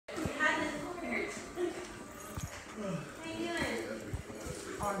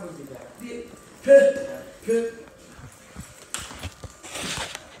How do you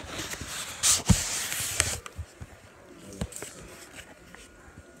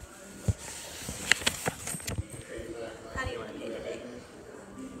want to pay today?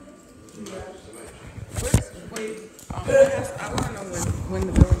 I want to know when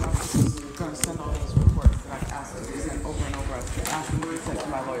the billing office is going to send all those reports that I've asked to be sent over and over. I've asked them to be sent to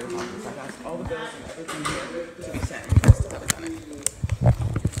my lawyer's office. I've asked all the bills and everything here to be sent. You guys still haven't done it.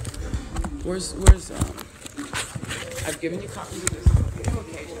 I've given you copies of this on a few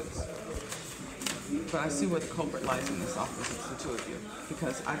occasions. But I see where the culprit lies in this office. It's the two of you.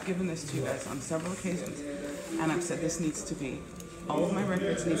 Because I've given this to you guys on several occasions. And I've said this needs to be, all of my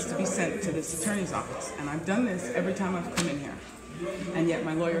records needs to be sent to this attorney's office. And I've done this every time I've come in here. And yet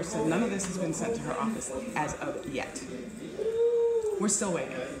my lawyer said none of this has been sent to her office as of yet. We're still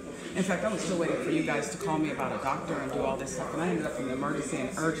waiting. In fact, I was still waiting for you guys to call me about a doctor and do all this stuff. And I ended up in the emergency and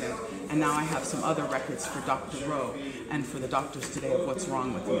urgent. And now I have some other records for Dr. Rowe and for the doctors today of what's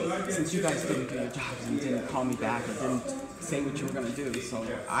wrong with me. Since you guys didn't do your jobs and didn't call me back or didn't say what you were going to do. So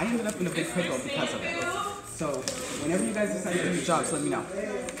I ended up in a big pickle because of it. So whenever you guys decide to do your jobs, let me know.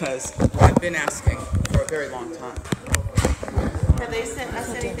 Because I've been asking for a very long time. Have they sent us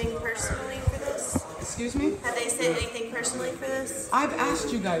anything personally for this? Excuse me? Have they sent anything personally for this? I've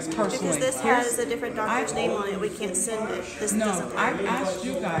asked you guys personally. Because this has a different doctor's name on it. We can't send it. This No, doesn't I've asked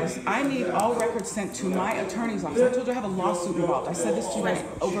you guys. I need all records sent to my attorney's office. I told you I have a lawsuit involved. I said this to you guys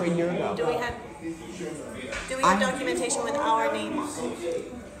over a year ago. Do we have documentation with our name on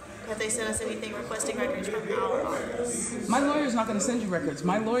it? Have they sent us anything requesting records from our office? My lawyer's not going to send you records.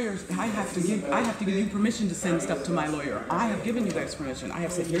 My lawyer's, I have to give you permission to send stuff to my lawyer. I have given you guys permission. I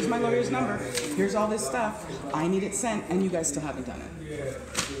have said, here's my lawyer's number. Here's all this stuff. I need it sent, and you guys still haven't done it.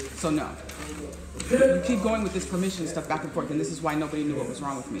 So no. You keep going with this permission stuff back and forth, and this is why nobody knew what was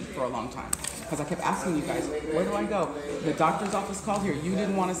wrong with me for a long time. Because I kept asking you guys, where do I go? The doctor's office called here. You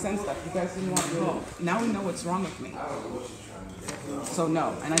didn't want to send stuff. You guys didn't want to call. Now we know what's wrong with me. So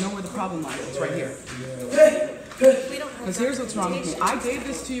no, and I know where the problem lies. It's right here. Because here's what's wrong with me. I gave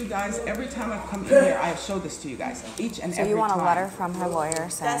this to you guys every time I've come in here. I have showed this to you guys each and every time. So you want a letter from her lawyer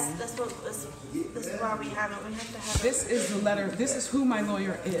saying? This is why we haven't. We have to have. This is the letter. This is who my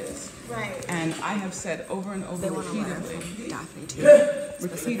lawyer is. Right. And I have said over and over repeatedly. Daphne too.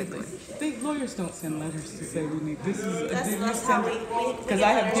 Repeatedly. Lawyers don't send letters to say we need. This is That's how we because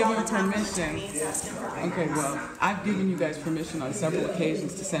I have given permission. permission. Okay, well, I've given you guys permission on several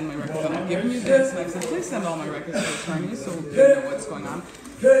occasions to send my records, and I've given you this, and I've said, please send all my records to attorneys so you know what's going on.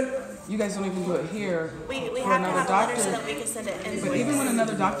 You guys don't even do it here. We for have to another have a doctor. letter so that we can send it in. But even when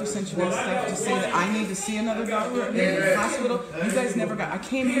another doctor sent you guys stuff to say that I need to see another doctor in the hospital, you guys never got. I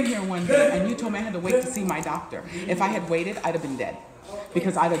came in here one day and you told me I had to wait to see my doctor. If I had waited, I'd have been dead.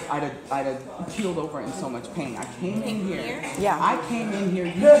 Because I'd have keeled over in so much pain. I came in here. Yeah. I came in here.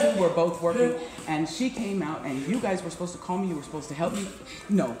 You two were both working, and she came out, and you guys were supposed to call me. You were supposed to help me.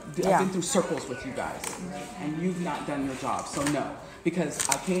 No, I've been through circles with you guys, and you've not done your job. So no. Because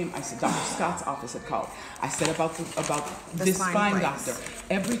I said Dr. Scott's office had called. I said about this spine doctor.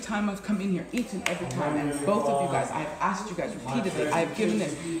 Every time I've come in here, each and every time, and both of you guys, I have asked you guys repeatedly, I have given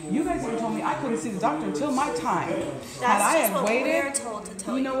this. You guys have told me I couldn't see the doctor until my time. Had I had waited,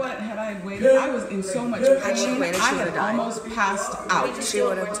 you know what? Had I had waited, I was in so much pain. I had almost passed out. She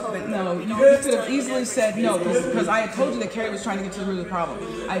would have. No, you could have easily said no, because I had told you that Carrie was trying to get to the root of the problem.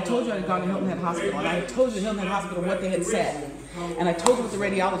 I had told you I had gone to Hilton Head Hospital, and I had told you at Hilton Head Hospital what they had said. And I told you what the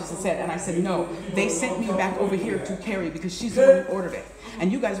radiologist had said, and I said, no, they sent me back over here to Carrie because she's the one who ordered it.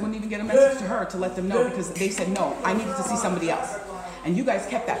 And you guys wouldn't even get a message to her to let them know because they said, no, I needed to see somebody else. And you guys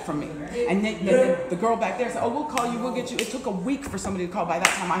kept that from me. And then the girl back there said, oh, we'll call you, we'll get you. It took a week for somebody to call. By that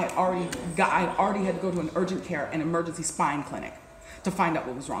time, I had already had to go to an urgent care and emergency spine clinic to find out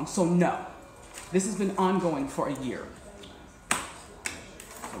what was wrong. So no, this has been ongoing for a year.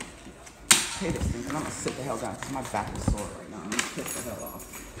 Pay this thing, and I'm gonna sit the hell down because my back is sore right now. I'm gonna piss the hell off.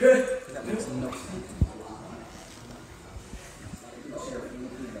 That makes no sense.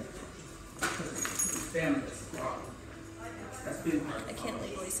 I can't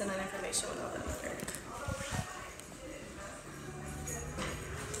legally send that information without that letter.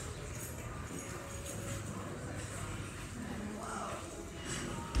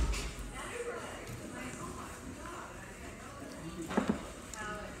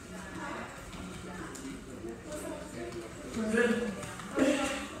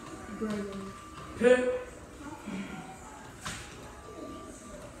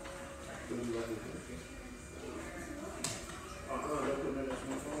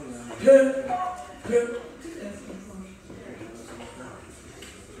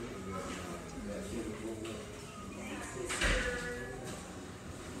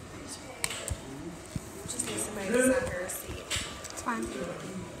 fine.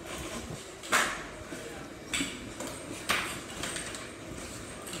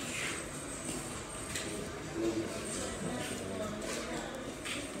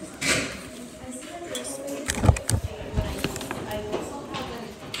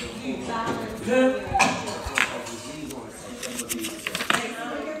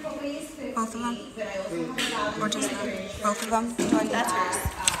 Both of them? Or just them? Both of them? Do I need That's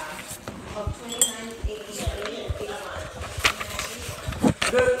that?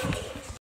 hers.